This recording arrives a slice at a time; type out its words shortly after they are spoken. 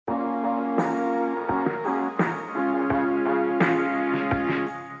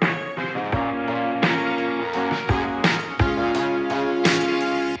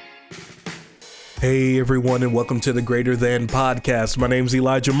Hey everyone, and welcome to the Greater Than Podcast. My name's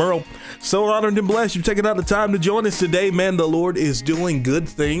Elijah Merle. So honored and blessed you've taken out the time to join us today. Man, the Lord is doing good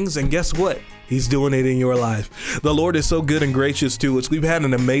things, and guess what? He's doing it in your life. The Lord is so good and gracious to us. We've had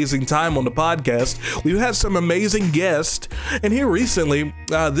an amazing time on the podcast. We've had some amazing guests. And here recently,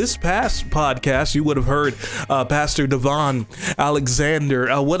 this past podcast, you would have heard Pastor Devon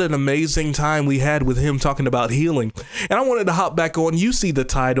Alexander. What an amazing time we had with him talking about healing. And I wanted to hop back on. You see the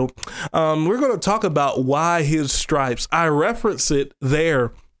title. We're going to talk about why his stripes. I reference it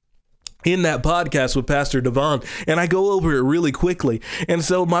there in that podcast with Pastor Devon, and I go over it really quickly. And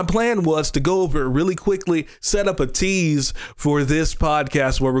so my plan was to go over it really quickly, set up a tease for this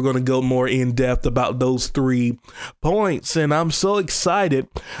podcast where we're going to go more in depth about those 3 points. And I'm so excited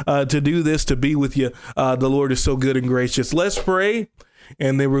to do this, to be with you. The Lord is so good and gracious. Let's pray.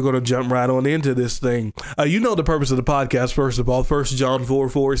 And then we're going to jump right on into this thing. You know the purpose of the podcast, first of all. 1 John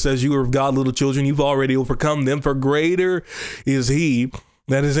 4:4 says, "You are of God, little children. You've already overcome them, for greater is he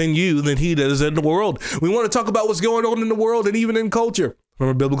that is in you than he that is in the world." We want to talk about what's going on in the world and even in culture from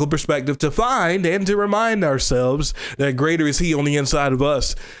a biblical perspective, to find and to remind ourselves that greater is he on the inside of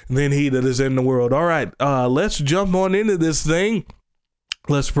us than he that is in the world. All right, let's jump on into this thing.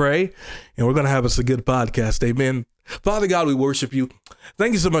 Let's pray, and we're going to have us a good podcast. Amen. Father God, we worship you.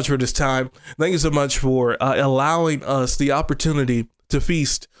 Thank you so much for this time. Thank you so much for allowing us the opportunity to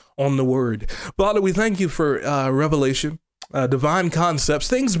feast on the word. Father, we thank you for revelation, divine concepts,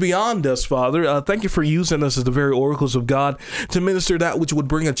 things beyond us, Father. Thank you for using us as the very oracles of God to minister that which would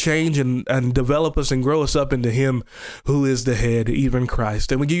bring a change and develop us and grow us up into him who is the head, even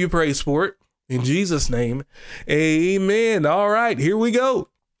Christ. And we give you praise for it. In Jesus' name, amen. All right, here we go.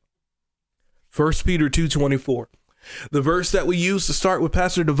 1 Peter 2:24. The verse that we use to start with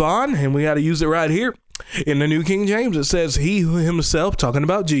Pastor Devon, and we got to use it right here. In the New King James, it says, "He who himself," talking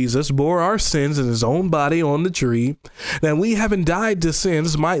about Jesus, "bore our sins in his own body on the tree, that we, having died to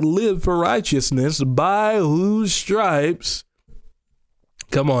sins, might live for righteousness, by whose stripes,"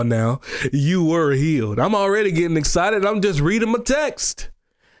 come on now, "you were healed." I'm already getting excited. I'm just reading my text.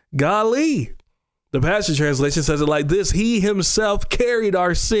 Golly. The Passion Translation says it like this: "He himself carried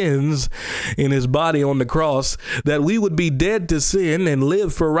our sins in his body on the cross, that we would be dead to sin and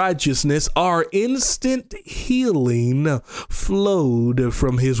live for righteousness. Our instant healing flowed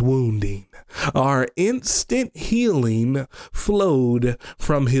from his wounding." Our instant healing flowed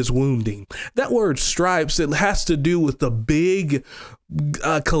from his wounding. That word stripes, it has to do with the big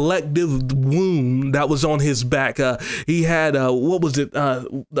collective wound that was on his back. He had, was it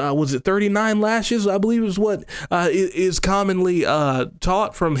 39 lashes? I believe is what is commonly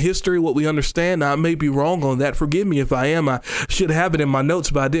taught from history, what we understand. I may be wrong on that. Forgive me if I am. I should have it in my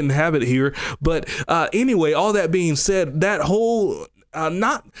notes, but I didn't have it here. But anyway, all that being said, that whole,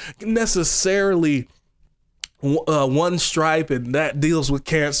 not necessarily one stripe and that deals with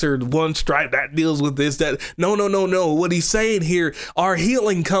cancer, one stripe that deals with this, that. No. What he's saying here, our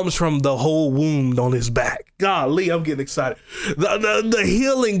healing comes from the whole wound on his back. Golly, I'm getting excited. The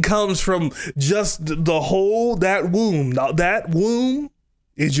healing comes from just the whole, that wound. That wound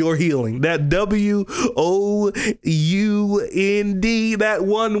is your healing. That WOUND, that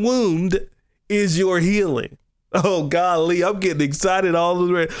one wound is your healing. Oh, golly, I'm getting excited all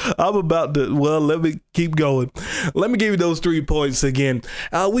the way. I'm about to, let me keep going. Let me give you those 3 points again.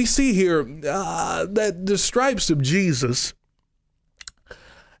 We see here that the stripes of Jesus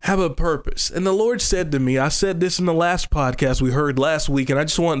have a purpose. And the Lord said to me, I said this in the last podcast we heard last week, and I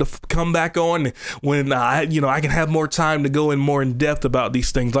just wanted to come back on when I can have more time to go in more in depth about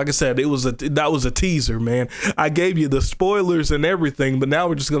these things. Like I said, that was a teaser, man. I gave you the spoilers and everything, but now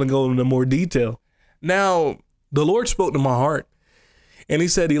we're just going to go into more detail. Now, the Lord spoke to my heart, and he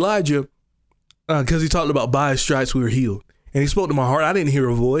said, "Elijah," because he talked about by his stripes we were healed. And he spoke to my heart. I didn't hear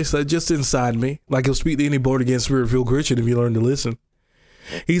a voice, just inside me, like he'll speak to any born-again, spirit-filled Christian if you learn to listen.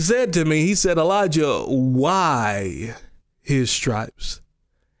 He said to me, "Elijah, why his stripes?"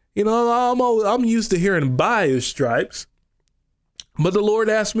 I'm used to hearing by his stripes, but the Lord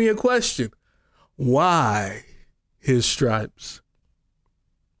asked me a question: why his stripes?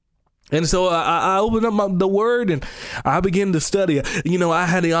 And so I opened up the word and I began to study. I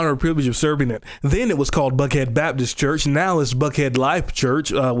had the honor and privilege of serving it. Then it was called Buckhead Baptist Church. Now it's Buckhead Life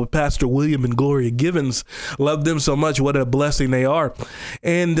Church with Pastor William and Gloria Givens. Love them so much. What a blessing they are.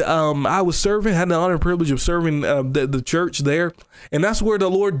 And I was serving, had the honor and privilege of serving the church there. And that's where the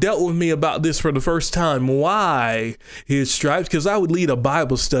Lord dealt with me about this for the first time. Why his stripes? Because I would lead a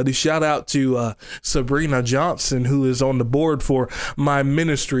Bible study. Shout out to Sabrina Johnson, who is on the board for my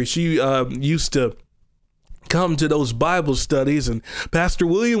ministry. She used to come to those Bible studies, and Pastor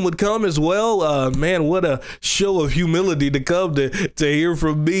William would come as well. Man, what a show of humility to come to hear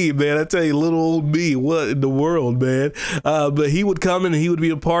from me, man. I tell you, little old me, what in the world, man. But he would come and he would be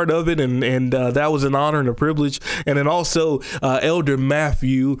a part of it, and that was an honor and a privilege. And then also Elder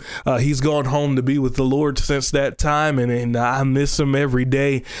Matthew, he's gone home to be with the Lord since that time, and I miss him every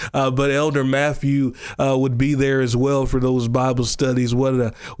day. But Elder Matthew would be there as well for those Bible studies.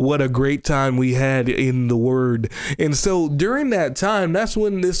 What a great time we had in the Word. And so during that time, that's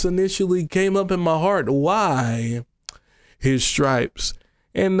when this initially came up in my heart. Why his stripes?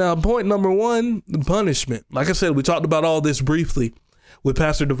 And point number one, the punishment. Like I said, we talked about all this briefly with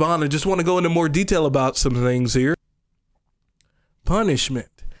Pastor Devon. I just want to go into more detail about some things here. Punishment.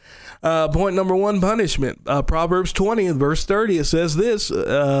 Point number one, punishment. Proverbs 20 and verse 30, it says this,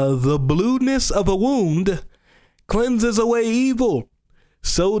 the blueness of a wound cleanses away evil.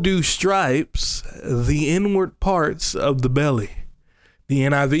 So do stripes, the inward parts of the belly. The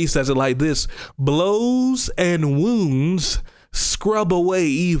NIV says it like this, blows and wounds scrub away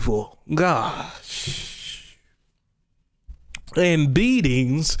evil. Gosh. And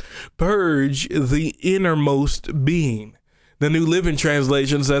beatings purge the innermost being. The New Living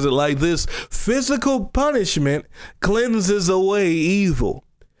Translation says it like this, physical punishment cleanses away evil.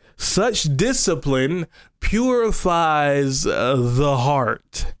 Such discipline purifies the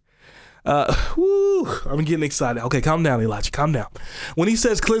heart. I'm getting excited. Okay, calm down, Elijah. Calm down. When he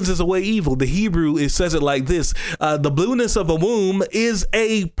says cleanses away evil, the Hebrew, it says it like this. The blueness of a womb is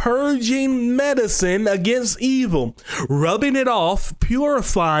a purging medicine against evil, rubbing it off,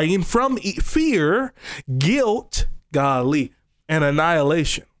 purifying from fear, guilt, golly, and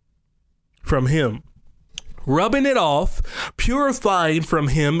annihilation from him. Rubbing it off, purifying from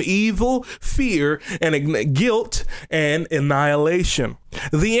him evil, fear, and guilt, and annihilation.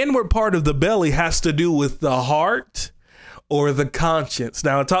 The inward part of the belly has to do with the heart or the conscience.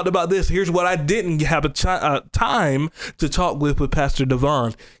 Now, I talked about this. Here's what I didn't have a time to talk with Pastor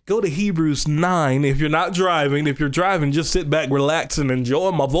Devon. Go to Hebrews 9. If you're not driving, if you're driving, just sit back, relax, and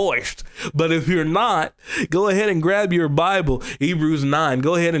enjoy my voice. But if you're not, go ahead and grab your Bible, Hebrews 9.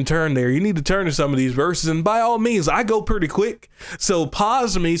 Go ahead and turn there. You need to turn to some of these verses. And by all means, I go pretty quick. So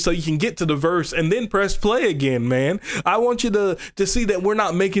pause me so you can get to the verse and then press play again, man. I want you to see that we're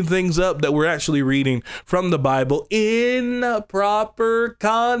not making things up, that we're actually reading from the Bible in proper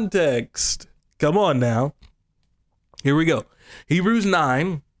context. Come on now. Here we go. Hebrews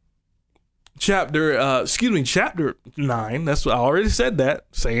 9. Chapter 9. That's what I already said that.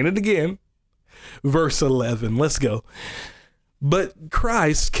 Saying it again. Verse 11. Let's go. But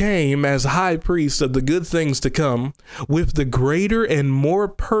Christ came as high priest of the good things to come with the greater and more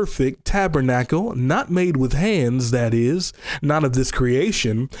perfect tabernacle, not made with hands, that is, not of this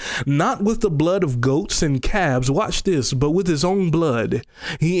creation, not with the blood of goats and calves. Watch this, but with his own blood.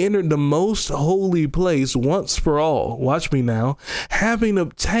 He entered the most holy place once for all. Watch me now. Having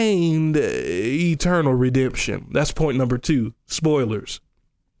obtained eternal redemption. That's point number 2. Spoilers.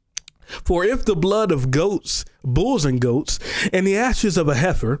 For if the blood of goats, bulls and goats, and the ashes of a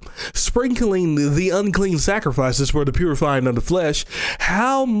heifer, sprinkling the unclean sacrifices for the purifying of the flesh,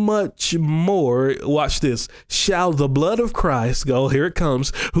 how much more, watch this, shall the blood of Christ, here it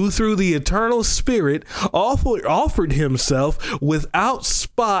comes, who through the eternal Spirit offered himself without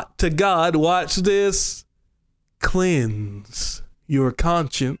spot to God, watch this, cleanse your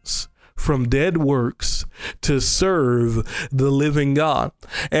conscience from dead works to serve the living God.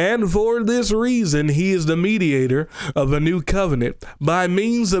 And for this reason, he is the mediator of a new covenant by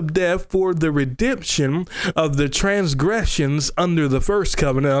means of death for the redemption of the transgressions under the first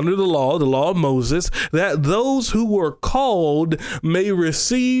covenant, under the law of Moses, that those who were called may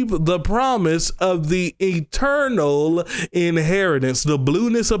receive the promise of the eternal inheritance. The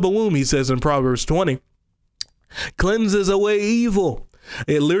blueness of a womb, he says in Proverbs 20, cleanses away evil.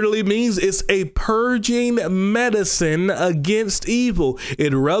 It literally means it's a purging medicine against evil.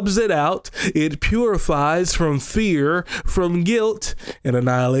 It rubs it out. It purifies from fear, from guilt, and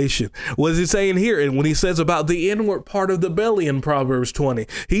annihilation. What is he saying here? And when he says about the inward part of the belly in Proverbs 20,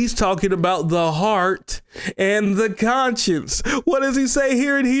 he's talking about the heart and the conscience. What does he say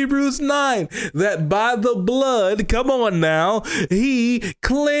here in Hebrews 9? That by the blood, come on now, he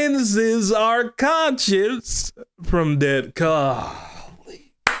cleanses our conscience from dead.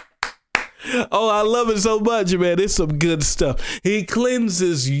 Oh, I love it so much, man. It's some good stuff. He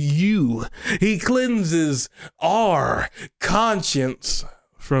cleanses you. He cleanses our conscience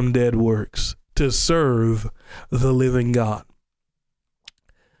from dead works to serve the living God.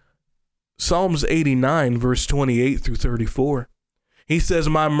 Psalms 89, verse 28 through 34. He says,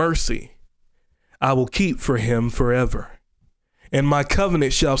 my mercy I will keep for him forever, and my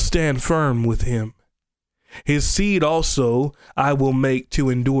covenant shall stand firm with him. His seed also I will make to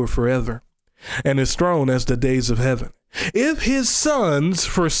endure forever, and his throne as the days of heaven. If his sons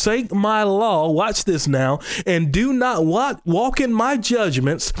forsake my law, watch this now, and do not walk in my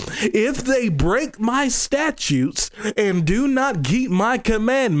judgments, if they break my statutes and do not keep my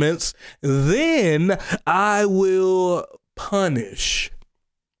commandments, then I will punish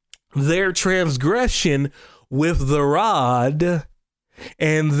their transgression with the rod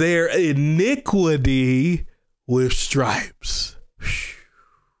and their iniquity with stripes.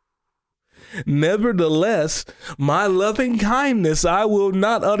 Nevertheless, my loving kindness I will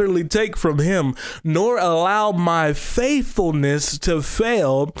not utterly take from him, nor allow my faithfulness to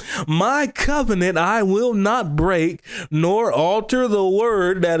fail. My covenant I will not break, nor alter the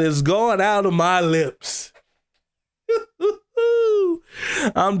word that is gone out of my lips.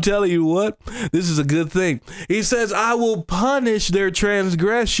 I'm telling you what, this is a good thing. He says, I will punish their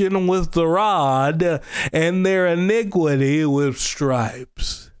transgression with the rod and their iniquity with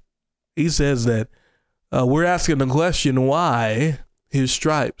stripes. He says that we're asking the question, why his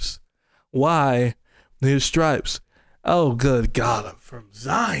stripes? Why his stripes? Oh, good God, I'm from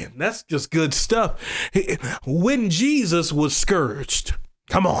Zion. That's just good stuff. When Jesus was scourged,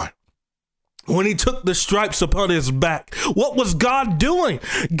 come on. When he took the stripes upon his back, what was God doing?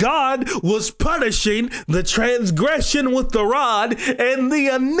 God was punishing the transgression with the rod and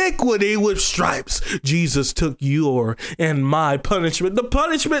the iniquity with stripes. Jesus took your and my punishment, the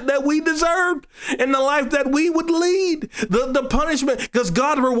punishment that we deserved and the life that we would lead. The punishment, because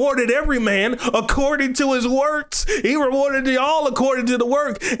God rewarded every man according to his works. He rewarded you all according to the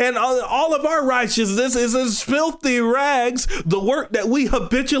work. And all of our righteousness is as filthy rags. The work that we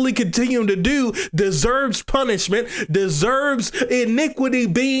habitually continue to do deserves punishment, deserves iniquity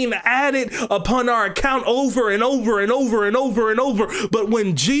being added upon our account over and over and over and over and over. But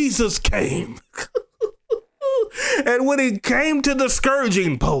when Jesus came, and when he came to the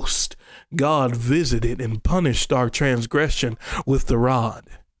scourging post, God visited and punished our transgression with the rod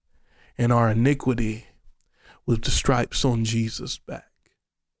and our iniquity with the stripes on Jesus' back.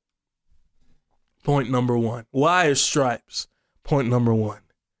 Point number one. Why is stripes? Point number one.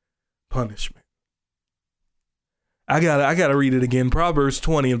 Punishment. I gotta read it again. Proverbs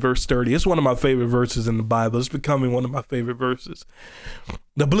 20 and verse 30. It's one of my favorite verses in the Bible. It's becoming one of my favorite verses.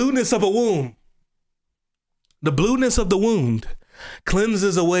 The blueness of a wound. The blueness of the wound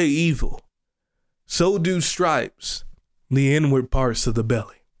cleanses away evil. So do stripes, the inward parts of the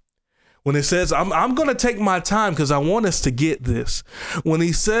belly. When it says, I'm going to take my time because I want us to get this. When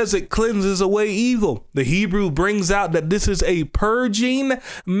he says it cleanses away evil, the Hebrew brings out that this is a purging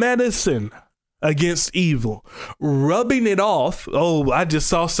medicine against evil. Rubbing it off. Oh, I just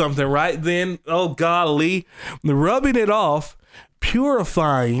saw something right then. Oh, golly. Rubbing it off,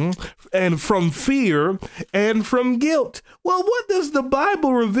 purifying, and from fear and from guilt. Well, what does the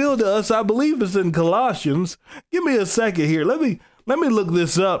Bible reveal to us? I believe it's in Colossians. Give me a second here. Let me look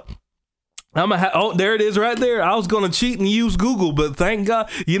this up. Oh, there it is right there. I was going to cheat and use Google, but thank God,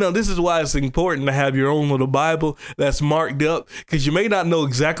 this is why it's important to have your own little Bible that's marked up, because you may not know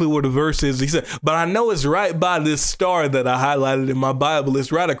exactly where the verse is. He said, but I know it's right by this star that I highlighted in my Bible.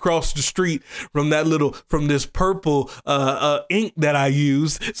 It's right across the street from this purple ink that I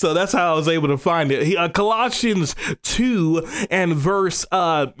used. So that's how I was able to find it. Colossians 2 and verse,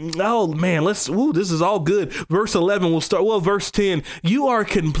 this is all good. Verse 11, we'll start. Verse 10, you are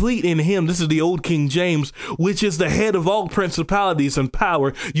complete in him. This is the old King James, which is the head of all principalities and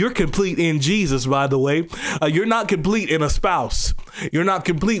power. You're complete in Jesus, by the way. You're not complete in a spouse. You're not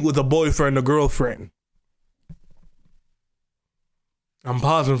complete with a boyfriend or girlfriend. I'm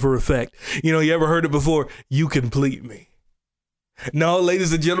pausing for effect. You ever heard it before? You complete me. No,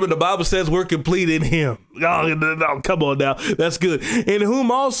 ladies and gentlemen, the Bible says we're complete in him. Oh, come on now. That's good. In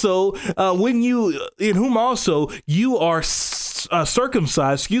whom also you are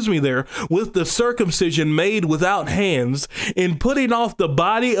circumcised, with the circumcision made without hands, in putting off the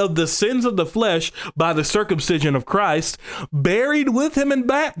body of the sins of the flesh by the circumcision of Christ, buried with him in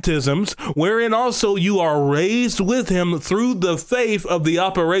baptisms, wherein also you are raised with him through the faith of the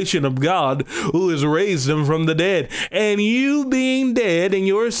operation of God, who has raised him from the dead. And you being dead in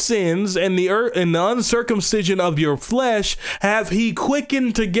your sins and the uncircumcision of your flesh, have he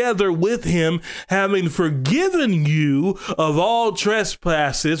quickened together with him, having forgiven you of all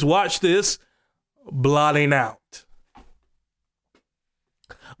trespasses. Watch this. Blotting out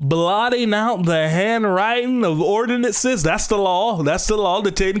blotting out the handwriting of ordinances. That's the law. That's the law,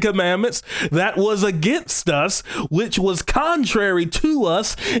 the 10 Commandments that was against us, which was contrary to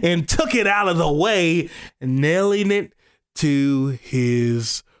us, and took it out of the way, nailing it to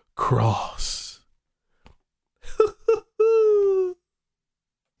his cross.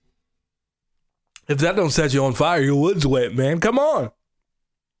 If that don't set you on fire, your wood's wet, man. Come on.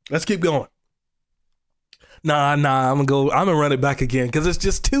 Let's keep going. Nah, I'm gonna run it back again because it's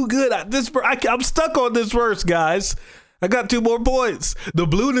just too good. I'm stuck on this verse, guys. I got 2 more points. The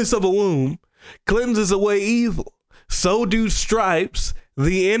blueness of a womb cleanses away evil. So do stripes.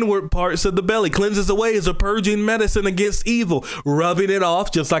 The inward parts of the belly cleanses away as a purging medicine against evil, rubbing it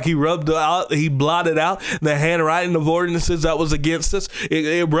off just like he blotted out the handwriting of ordinances that was against us.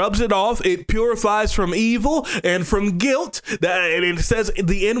 It rubs it off. It purifies from evil and from guilt. And it says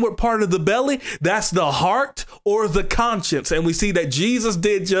the inward part of the belly, that's the heart or the conscience. And we see that Jesus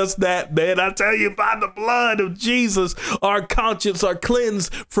did just that, man. I tell you, by the blood of Jesus, our conscience are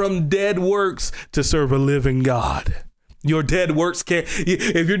cleansed from dead works to serve a living God. Your dead works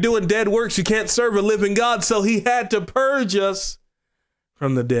if you're doing dead works, you can't serve a living God. So he had to purge us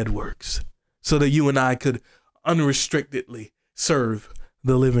from the dead works so that you and I could unrestrictedly serve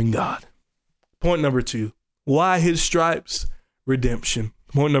the living God. Point number 2, why his stripes? Redemption.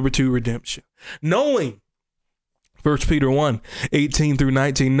 Point number 2, redemption. Knowing, 1 Peter 1, 18 through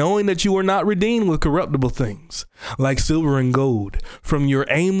 19, knowing that you are not redeemed with corruptible things like silver and gold from your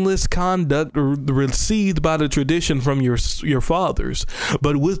aimless conduct received by the tradition from your fathers,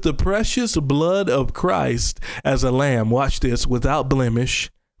 but with the precious blood of Christ as a lamb, watch this, without blemish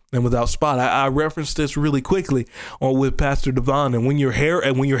and without spot. I referenced this really quickly with Pastor Devon, and when you're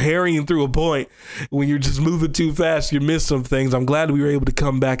harrying through a point, when you're just moving too fast, you miss some things. I'm glad we were able to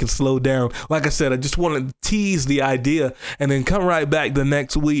come back and slow down. Like I said, I just want to tease the idea and then come right back the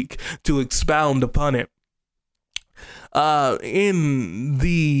next week to expound upon it. In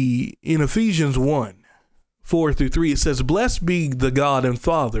Ephesians 1, 4 through 3, it says, "Blessed be the God and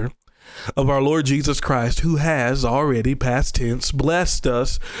Father of our Lord Jesus Christ, who has already, past tense, blessed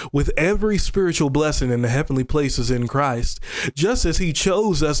us with every spiritual blessing in the heavenly places in Christ, just as he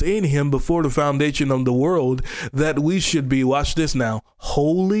chose us in him before the foundation of the world, that we should be," watch this now,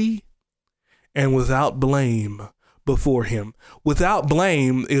 "holy and without blame before him." Without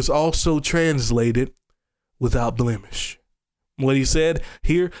blame is also translated without blemish. What he said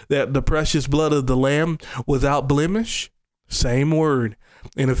here, that the precious blood of the Lamb without blemish, same word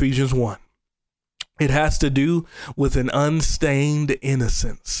in Ephesians 1. It has to do with an unstained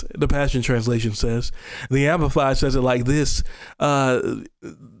innocence. The Passion Translation says. The Amplified says it like this.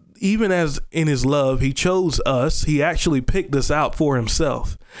 Even as in his love, he chose us, he actually picked us out for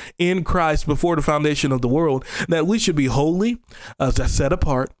himself in Christ before the foundation of the world, that we should be holy, set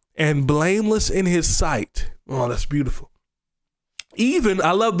apart, and blameless in his sight. Oh, that's beautiful. Even,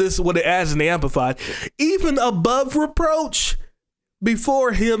 I love this, what it adds in the Amplified, even above reproach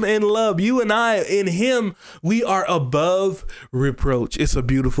before him in love. You and I, in him, we are above reproach. It's a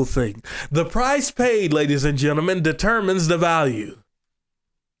beautiful thing. The price paid, ladies and gentlemen, determines the value.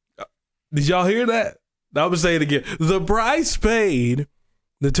 Did y'all hear that? I would say it again. The price paid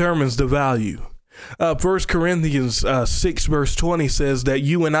determines the value. 1 Corinthians 6 verse 20 says that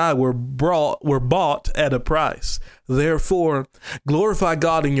you and I were bought at a price. Therefore, glorify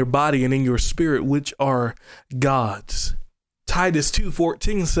God in your body and in your spirit, which are God's. Titus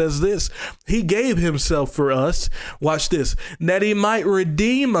 2:14 says this, he gave himself for us, watch this, that he might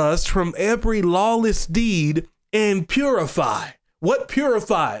redeem us from every lawless deed and purify. What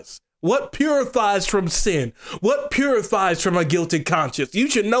purifies? What purifies from sin? What purifies from a guilty conscience? You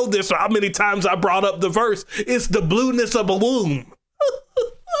should know this, or how many times I brought up the verse. It's the blueness of a womb.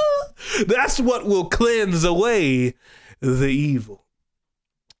 That's what will cleanse away the evil.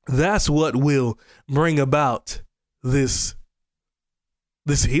 That's what will bring about this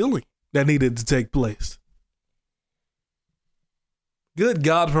healing that needed to take place. Good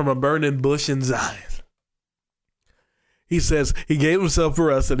God, from a burning bush in Zion. He says he gave himself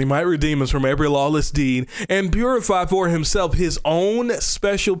for us that he might redeem us from every lawless deed and purify for himself his own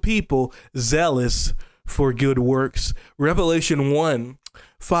special people, zealous for good works. Revelation 1,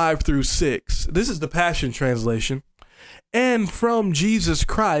 5 through 6. This is the Passion Translation. And from Jesus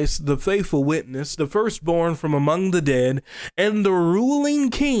Christ, the faithful witness, the firstborn from among the dead, and the ruling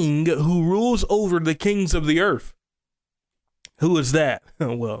king who rules over the kings of the earth. Who is that?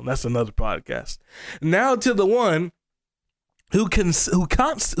 Well, that's another podcast. Now to the one who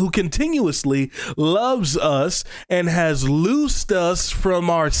continuously loves us and has loosed us from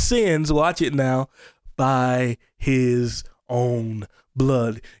our sins, watch it now, by his own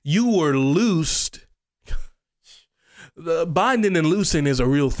blood. You were loosed. The binding and loosing is a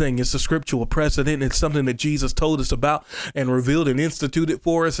real thing. It's a scriptural precedent. It's something that Jesus told us about and revealed and instituted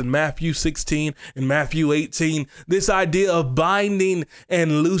for us in Matthew 16 and Matthew 18. This idea of binding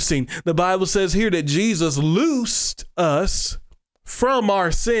and loosing. The Bible says here that Jesus loosed us from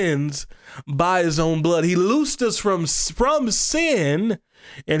our sins by his own blood. He loosed us from sin,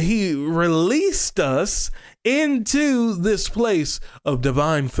 and he released us into this place of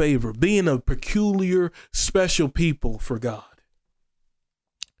divine favor, being a peculiar, special people for God.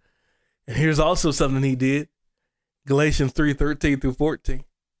 And here's also something he did. Galatians 3:13 through 14.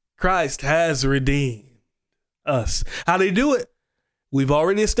 Christ has redeemed us. How did he do it? We've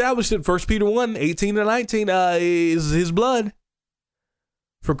already established it. 1 Peter 1:18 to 19 is his blood.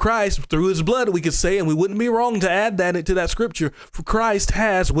 For Christ, through his blood, we could say, and we wouldn't be wrong to add that into that scripture, for Christ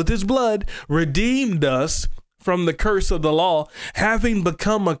has, with his blood, redeemed us from the curse of the law, having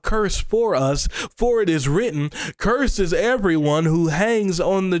become a curse for us. For it is written, cursed is everyone who hangs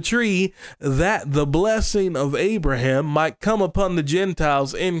on the tree, that the blessing of Abraham might come upon the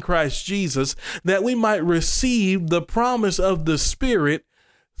Gentiles in Christ Jesus, that we might receive the promise of the Spirit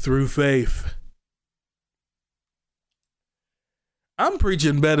through faith. I'm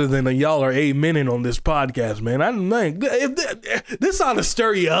preaching better than y'all are amening on this podcast, man. I think this ought to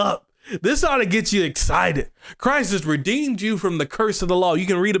stir you up. This ought to get you excited. Christ has redeemed you from the curse of the law. You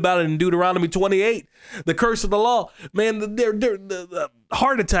can read about it in Deuteronomy 28. The curse of the law, man, the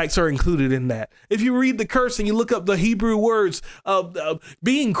heart attacks are included in that. If you read the curse and you look up the Hebrew words,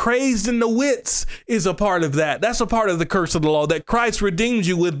 being crazed in the wits is a part of that. That's a part of the curse of the law that Christ redeemed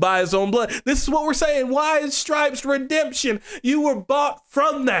you with by his own blood. This is what we're saying. Why stripes redemption? You were bought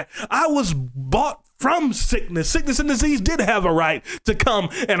from that. I was bought from sickness. Sickness and disease did have a right to come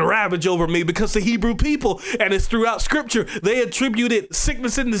and ravage over me because the Hebrew people, and it's throughout scripture, they attributed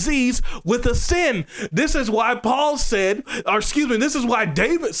sickness and disease with a sin. This is why this is why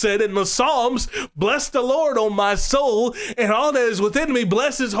David said in the Psalms, bless the Lord, O my soul, and all that is within me,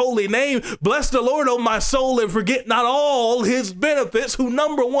 bless his holy name. Bless the Lord, O my soul, and forget not all his benefits, who,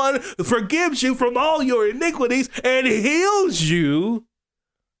 number one, forgives you from all your iniquities and heals you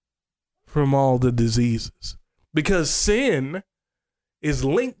from all the diseases, because sin is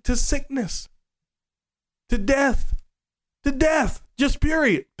linked to sickness, to death, just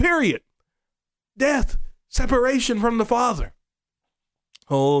period, death, separation from the Father.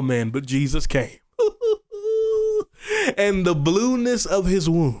 Oh man, but Jesus came and the blueness of his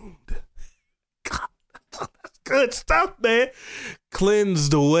wound, God, that's good stuff, man,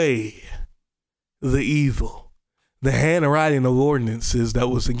 cleansed away the evil, the handwriting of ordinances that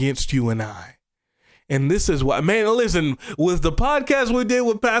was against you and I. And this is why, man, listen, with the podcast we did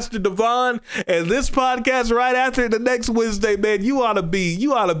with Pastor Devon and this podcast right after the next Wednesday, man, you ought to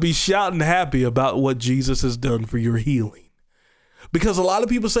be shouting happy about what Jesus has done for your healing. Because a lot of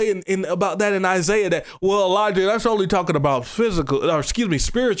people say in about that in Isaiah that, well, Elijah, that's only talking about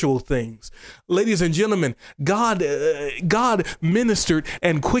spiritual things. Ladies and gentlemen, God ministered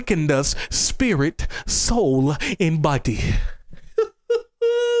and quickened us spirit, soul, and body.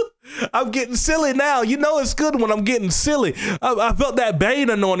 I'm getting silly now. You know it's good when I'm getting silly. I felt that Bane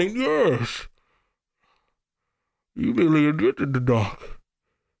anointing. Yes. You really did the dark.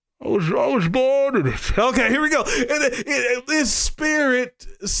 I was born in it. Okay, here we go. It's spirit,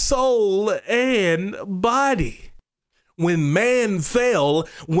 soul, and body. When man fell,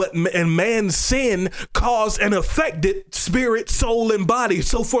 and man's sin caused and affected spirit, soul, and body.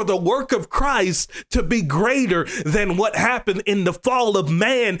 So for the work of Christ to be greater than what happened in the fall of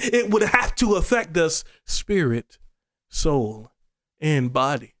man, it would have to affect us spirit, soul, and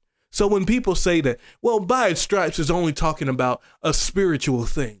body. So when people say that, well, by stripes is only talking about a spiritual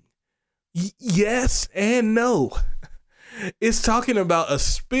thing. Yes and no. It's talking about a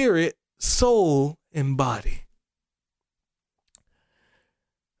spirit, soul, and body.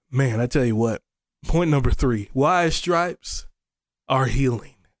 Man, I tell you what, point number 3, why stripes are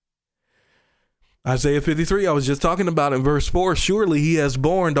healing. Isaiah 53, I was just talking about in verse 4, surely he has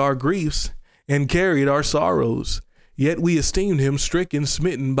borne our griefs and carried our sorrows, yet we esteemed him stricken,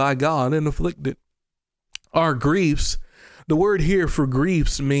 smitten by God, and afflicted. Our griefs, the word here for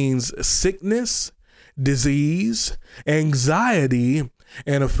griefs means sickness, disease, anxiety,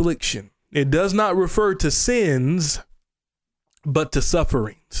 and affliction. It does not refer to sins, but to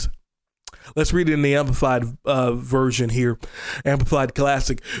sufferings. Let's read it in the Amplified version here, Amplified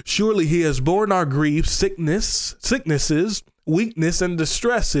Classic. Surely he has borne our griefs, sicknesses, weakness, and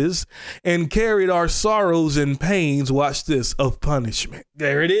distresses, and carried our sorrows and pains, watch this, of punishment.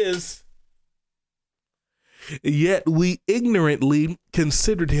 There it is. Yet we ignorantly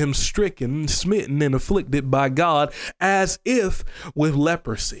considered him stricken, smitten, and afflicted by God as if with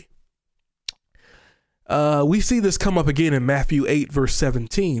leprosy. We see this come up again in Matthew 8, verse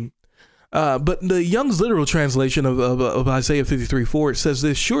 17. But the Young's literal translation of Isaiah 53:4, it says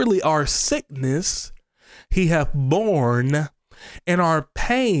this: surely our sickness he hath borne, and our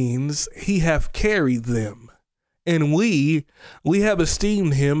pains he hath carried them. And we have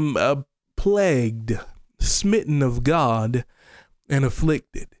esteemed him plagued, smitten of God, and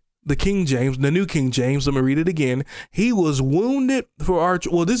afflicted. The King James, the New King James, let me read it again. He was wounded for our,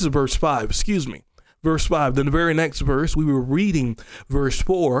 well, this is verse 5, excuse me. Verse 5, then the very next verse, we were reading verse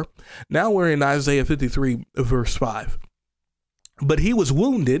 4. Now we're in Isaiah 53, verse 5. But he was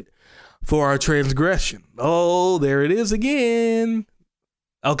wounded for our transgression. Oh, there it is again.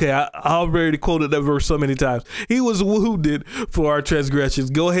 Okay, I already quoted that verse so many times. He was wounded for our transgressions.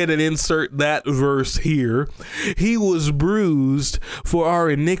 Go ahead and insert that verse here. He was bruised for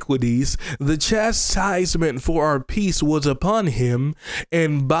our iniquities. The chastisement for our peace was upon him,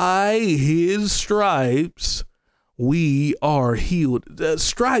 and by his stripes we are healed.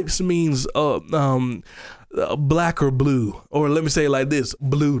 Stripes means black or blue, or let me say it like this: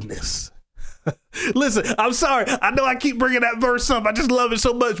 blueness. Listen, I'm sorry. I know I keep bringing that verse up. I just love it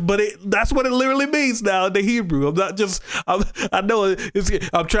so much, but that's what it literally means now in the Hebrew. I'm not just, I know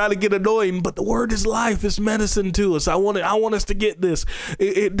I'm trying to get annoying, but the word is life. It's medicine to us. I want us to get this.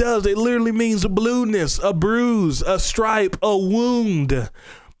 It does. It literally means a blueness, a bruise, a stripe, a wound.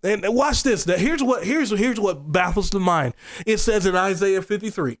 And watch this. Now, here's what baffles the mind. It says in Isaiah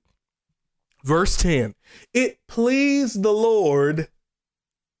 53, verse 10, it pleased the Lord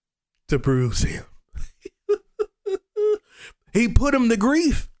to bruise him. He put him to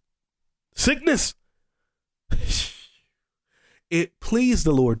grief, sickness. It pleased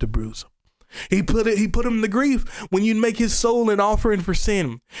the Lord to bruise him. He put him to grief. When you make his soul an offering for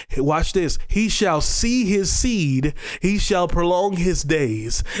sin, watch this: he shall see his seed, he shall prolong his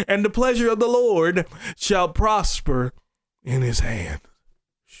days, and the pleasure of the Lord shall prosper in his hand.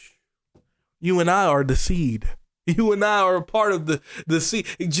 You and I are the seed. You and I are a part of the seed.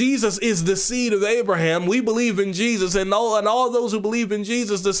 Jesus is the seed of Abraham. We believe in Jesus, and all those who believe in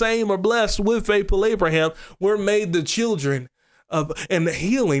Jesus, the same are blessed with faithful Abraham. We're made the children of, and the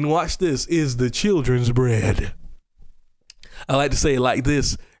healing, watch this, is the children's bread. I like to say it like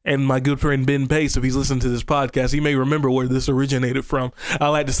this, and my good friend Ben Pace, if he's listening to this podcast, he may remember where this originated from. I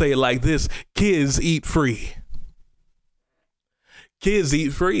like to say it like this: kids eat free. Kids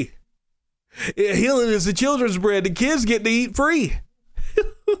eat free. Healing is the children's bread. The kids get to eat free.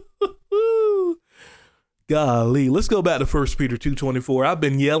 Golly, let's go back to 1 Peter 2:24. I've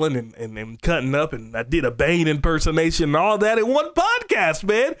been yelling and cutting up, and I did a Bane impersonation and all that in one podcast,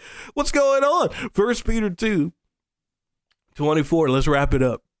 man. What's going on? 1 Peter 2:24. Let's wrap it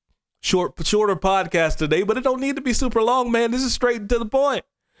up. Shorter podcast today, but it don't need to be super long, man. This is straight to the point.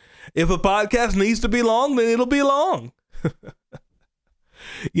 If a podcast needs to be long, then it'll be long.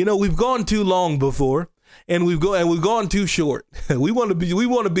 You know, we've gone too long before, and we've gone too short. We want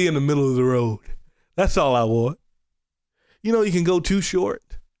to be in the middle of the road. That's all I want. You know, you can go too short.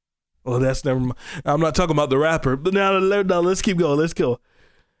 Well, that's never mind. I'm not talking about the rapper, but now let's keep going. Let's go.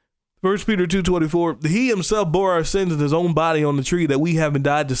 1 Peter 2:24. He himself bore our sins in his own body on the tree, that we, having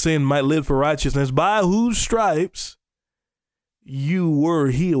died to sin, might live for righteousness, by whose stripes you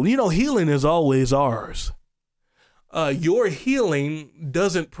were healed. You know, healing is always ours. Your healing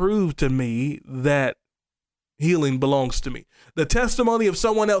doesn't prove to me that healing belongs to me. The testimony of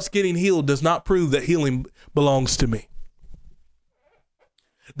someone else getting healed does not prove that healing belongs to me.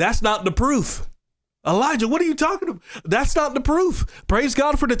 That's not the proof. Elijah, what are you talking about? That's not the proof. Praise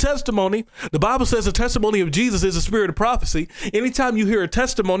God for the testimony. The Bible says the testimony of Jesus is a spirit of prophecy. Anytime you hear a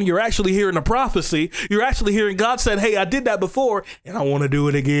testimony, you're actually hearing a prophecy. You're actually hearing God said, hey, I did that before, and I want to do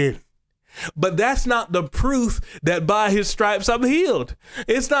it again. But that's not the proof that by his stripes I'm healed.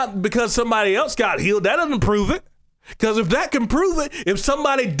 It's not because somebody else got healed. That doesn't prove it. Because if that can prove it, if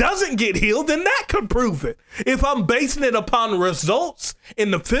somebody doesn't get healed, then that can prove it. If I'm basing it upon results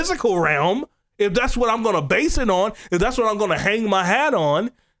in the physical realm, if that's what I'm going to base it on, if that's what I'm going to hang my hat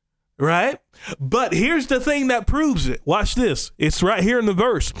on, right? But here's the thing that proves it. Watch this. It's right here in the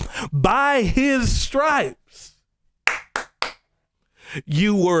verse. By his stripes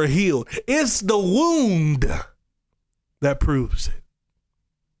you were healed. It's the wound that proves it.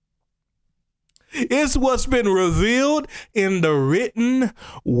 It's what's been revealed in the written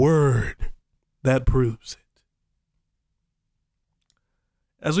word that proves it.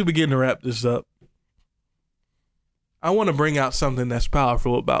 As we begin to wrap this up, I want to bring out something that's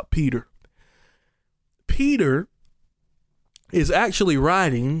powerful about Peter. Peter is actually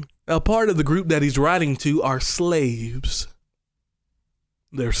writing, a part of the group that he's writing to are slaves.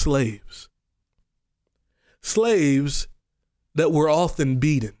 They're slaves. Slaves that were often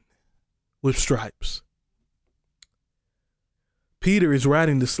beaten with stripes. Peter is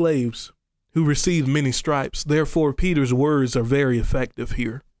writing to slaves who received many stripes. Therefore, Peter's words are very effective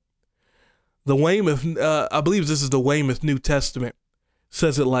here. The Weymouth, I believe this is the Weymouth New Testament,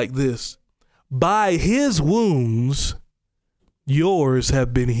 says it like this: by his wounds, yours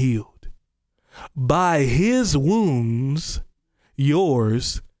have been healed. By his wounds,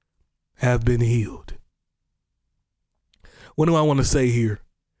 yours have been healed. What do I want to say here?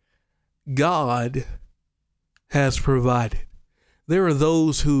 God has provided. There are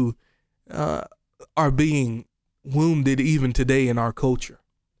those who are being wounded even today in our culture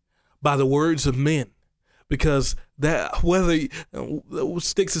by the words of men, because that whether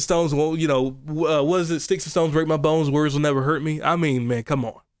sticks and stones, well, was it sticks and stones break my bones, words will never hurt me? I mean, man, come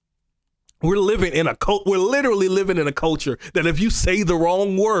on. We're literally living in a culture that if you say the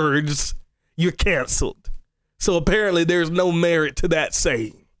wrong words, you're canceled. So apparently there's no merit to that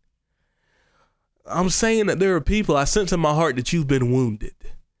saying. I'm saying that there are people, I sense in my heart that you've been wounded.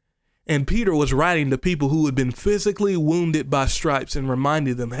 And Peter was writing to people who had been physically wounded by stripes and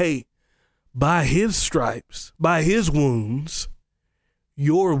reminded them, hey, by his stripes, by his wounds,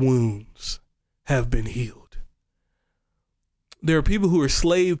 your wounds have been healed. There are people who are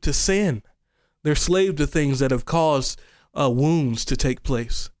slave to sin. They're slave to things that have caused wounds to take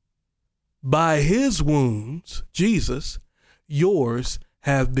place. By his wounds, Jesus, yours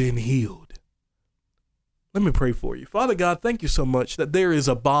have been healed. Let me pray for you. Father God, thank you so much that there is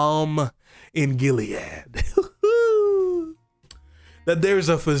a balm in Gilead. That there's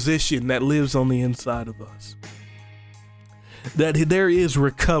a physician that lives on the inside of us. That there is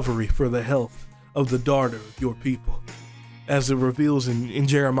recovery for the health of the daughter of your people. As it reveals in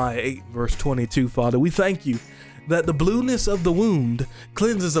Jeremiah 8, verse 22, Father, we thank you that the blueness of the wound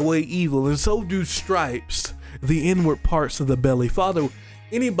cleanses away evil, and so do stripes, the inward parts of the belly. Father,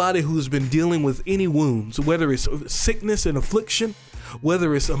 anybody who's been dealing with any wounds, whether it's sickness and affliction,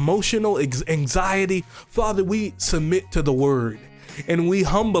 whether it's emotional anxiety, Father, we submit to the word. And we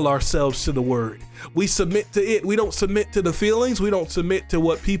humble ourselves to the word. We submit to it. We don't submit to the feelings. We don't submit to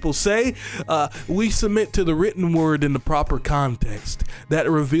what people say. We submit to the written word in the proper context that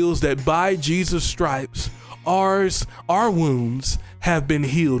reveals that by Jesus' stripes, our wounds have been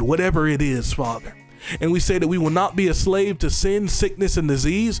healed, whatever it is, Father. And we say that we will not be a slave to sin, sickness, and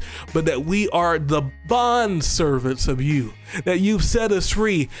disease, but that we are the bond servants of you, that you've set us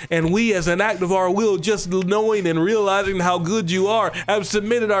free. And we, as an act of our will, just knowing and realizing how good you are, have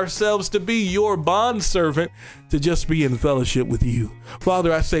submitted ourselves to be your bond servant, to just be in fellowship with you.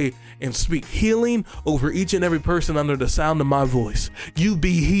 Father, I say and speak healing over each and every person under the sound of my voice. You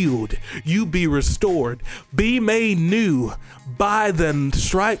be healed. You be restored. Be made new. By the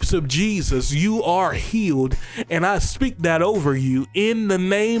stripes of Jesus, you are healed. And I speak that over you in the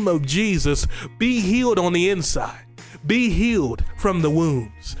name of Jesus. Be healed on the inside. Be healed from the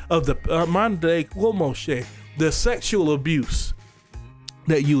wounds of the sexual abuse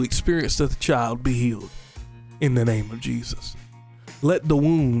that you experienced as a child. Be healed in the name of Jesus. Let the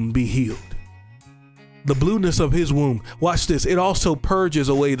wound be healed. The blueness of his wound. Watch this. It also purges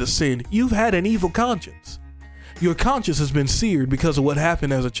away the sin. You've had an evil conscience. Your conscience has been seared because of what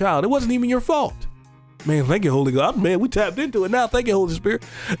happened as a child. It wasn't even your fault. Man, thank you, Holy God. Man, we tapped into it now. Thank you, Holy Spirit.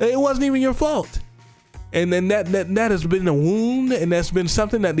 It wasn't even your fault. And then that has been a wound, and that's been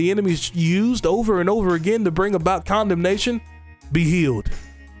something that the enemy's used over and over again to bring about condemnation. Be healed.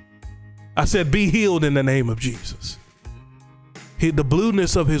 I said be healed in the name of Jesus. The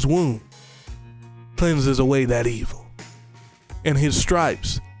blueness of his wound cleanses away that evil. And his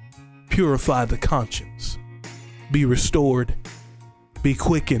stripes purify the conscience. Be restored, be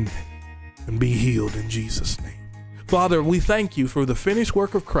quickened, and be healed in Jesus' name. Father, we thank you for the finished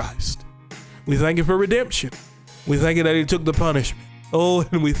work of Christ. We thank you for redemption. We thank you that he took the punishment. Oh,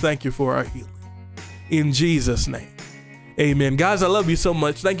 and we thank you for our healing. In Jesus' name, amen. Guys, I love you so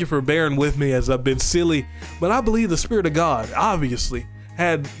much. Thank you for bearing with me as I've been silly. But I believe the Spirit of God obviously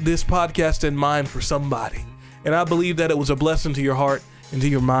had this podcast in mind for somebody. And I believe that it was a blessing to your heart and to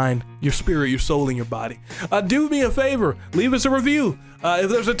your mind, your spirit, your soul, and your body. Do me a favor. Leave us a review. If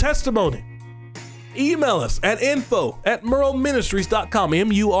there's a testimony, email us at info@murrellministries.com.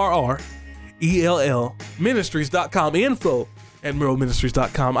 MURRELL ministries.com.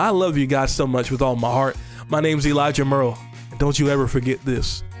 info@murrellministries.com. I love you guys so much with all my heart. My name's Elijah Murrell. And don't you ever forget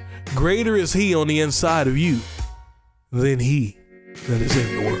this. Greater is he on the inside of you than he that is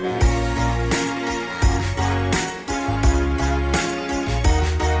in the world.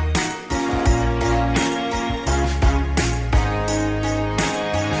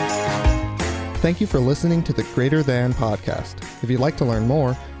 Thank you for listening to the Greater Than podcast. If you'd like to learn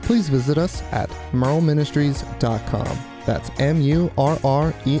more, please visit us at murrellministries.com. That's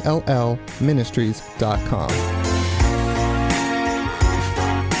MURRELL ministries.com.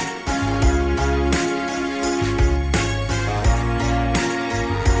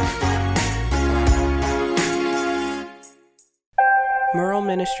 Murrell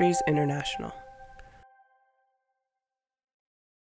Ministries International.